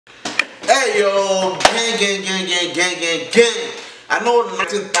Hey yo, gang. I know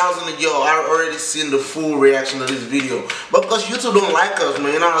 19,000 of y'all I already seen the full reaction to this video, but because YouTube don't like us,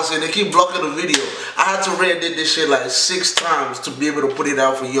 man, you know what I'm saying? They keep blocking the video. I had to re-edit this shit like 6 times to be able to put it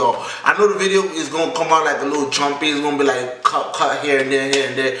out for y'all. I know the video is gonna come out like a little jumpy. It's gonna be like cut here and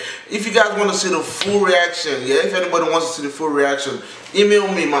there. If you guys want to see the full reaction, yeah, if anybody wants to see the full reaction, email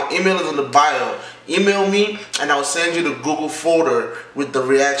me. My email is in the bio. Email me and I'll send you the Google folder with the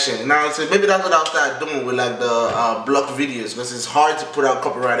reaction. Now, so maybe that's what I'll start doing with like the block videos, because it's hard to put out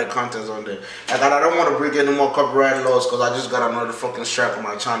copyrighted content on there. Like, I don't want to break any more copyright laws because I just got another fucking strike on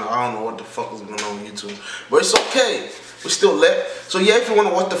my channel. I don't know what the fuck is going on with YouTube, but it's okay. We still lit. So yeah, if you want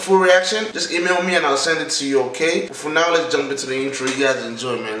to watch the full reaction, just email me and I'll send it to you, okay? But for now, let's jump into the intro. You guys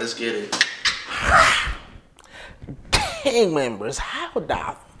enjoy, man. Let's get it. Gang members, how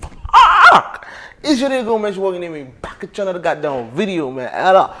the fuck? It's your nigga gonna make sure walking in me back at another goddamn video, man.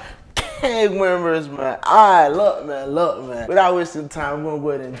 Add up. Gang members, man. Alright, look, man. Without wasting time, we're gonna go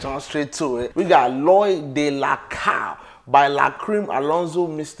ahead and jump straight to it. We got Loy de la Cow by Lacrim, Alonzo,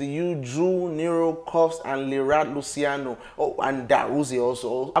 Mr. U, JuL, Niro, Kofs, and Luciano. Oh, and Daruzi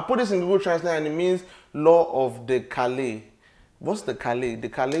also. I put this in Google Translate and it means Law of the Calle. What's the calle? The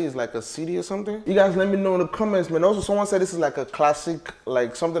calle is like a city or something? You guys let me know in the comments, man. Also, someone said this is like a classic,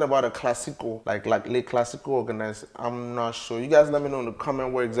 like something about a classical, like Le Classical organized. I'm not sure. You guys let me know in the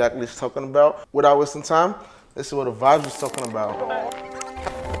comment what exactly it's talking about. Without wasting time, let's see what the vibe is talking about.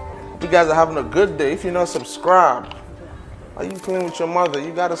 You guys are having a good day. If you're not subscribed, are you playing with your mother?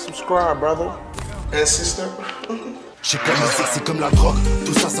 You gotta subscribe, brother and sister. J'ai commencé, c'est comme la drogue,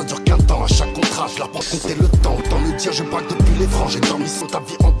 tout ça, ça dure qu'un temps. À chaque contrat, je leur prends compter le temps. Autant me dire, je braque depuis les francs. J'ai dormi sur ta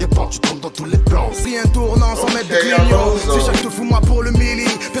vie en dépend, tu tombes dans tous les plans. Si un tournant sans mettre de clignot, c'est chaque te fous moi pour le milli.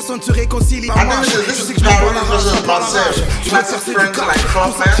 Personne se réconcilie. Je sais que je m'en la rage, tu vas chercher du cash.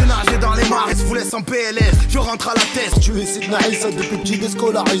 Pour ça que j'ai nagé dans les mares, je vous laisse en PLS. Je rentre à la tête. Tu es Sidney Naïs, depuis petit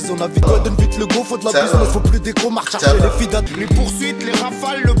déscolarise. On a vite donne vite le go, faut de la business, faut plus d'écho, marche chercher les filles d'at. Les poursuites, les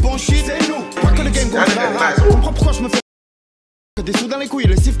rafales, le bon shit, c'est nous. Pas que le game qu'on fait. Comprends pourquoi je me fais des sous dans les couilles,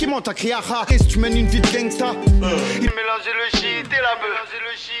 le sif qui monte à crier à ha. Si tu mènes une vie de gangsta, il mélangeait le shit et la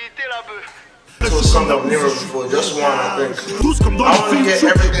bœuf. Tous comme dans Niro before, just one, I think. Tous comme dans le film,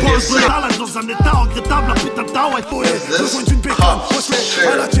 dans un état regrettable, la putain de tao est fouée. Besoin d'une pécane,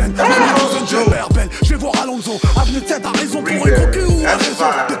 à la tienne, je vais voir Alonzo, avenue de tête, à raison pour un gros cul ou à raison.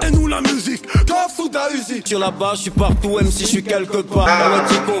 Et nous la musique, Kofs ou Dahuzi. Sur la base, je suis partout, même si je suis quelque part. Dans le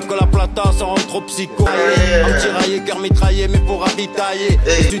tico, que la plata, ça rend trop psycho. Un tiraillé, cœur mitraillé, mais pour ravitailler.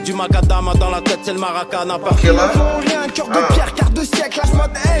 C'est du macadam, dans la tête, c'est le maracana. Rien, cœur de pierre, quart de siècle, là je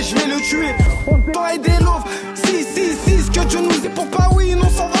mode, hey, je vais le tuer. On et des loaves, si, ce que Dieu nous dit pour pas, oui, non,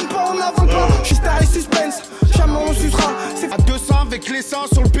 s'en vend pas, on n'avance pas. J'suis star et suspense, jamais on sucera. C'est à 200 avec les 100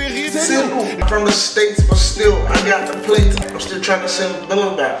 sur le périph'. I'm from the States, but still, I got the plate. I'm still trying to send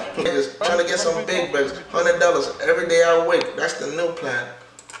Bill back. Niggas trying to get some big bucks, $100 every day I wake. That's the new plan.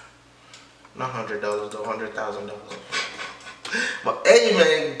 Not $100 though, $100,000. But hey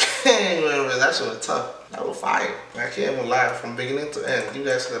man, that shit was tough. That was fire. I can't even lie from beginning to end. You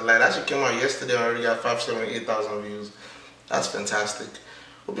guys could lie. That shit came out yesterday. I already got 5, 7, 8,000 views. That's fantastic.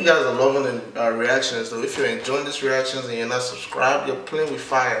 Hope you guys are loving the reactions though. If you're enjoying these reactions and you're not subscribed, you're playing with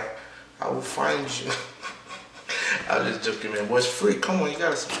fire. I will find you. I'm just joking, man. But it's free. Come on, you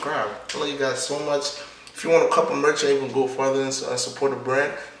gotta subscribe. I love you guys so much. If you want a couple merch and even go further and support the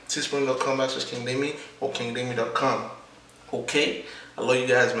brand, teespring.com/King Demi or KingDemi.com. Okay? I love you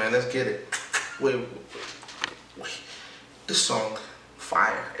guys, man. Let's get it. Wait. This song,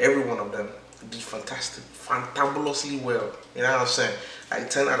 fire. Every one of them did fantastic, fantabulously well. You know what I'm saying? Like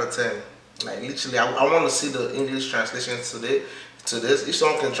 10 out of 10. Like literally, I want to see the English translation to this. If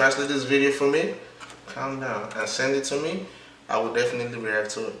someone can translate this video for me, calm down and send it to me, I will definitely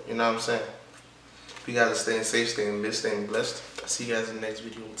react to it. You know what I'm saying? You guys are staying safe, staying lit, staying blessed. I'll see you guys in the next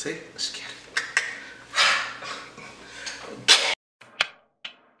video. Let's get it.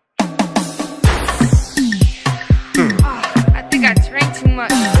 I drank too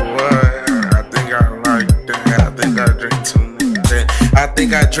much. I think I like that. I think I drink too much. I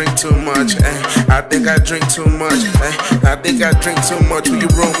think I drink too much. I think I drink too much. I think I drink too much. Will you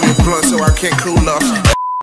roll me a blunt so I can't cool off?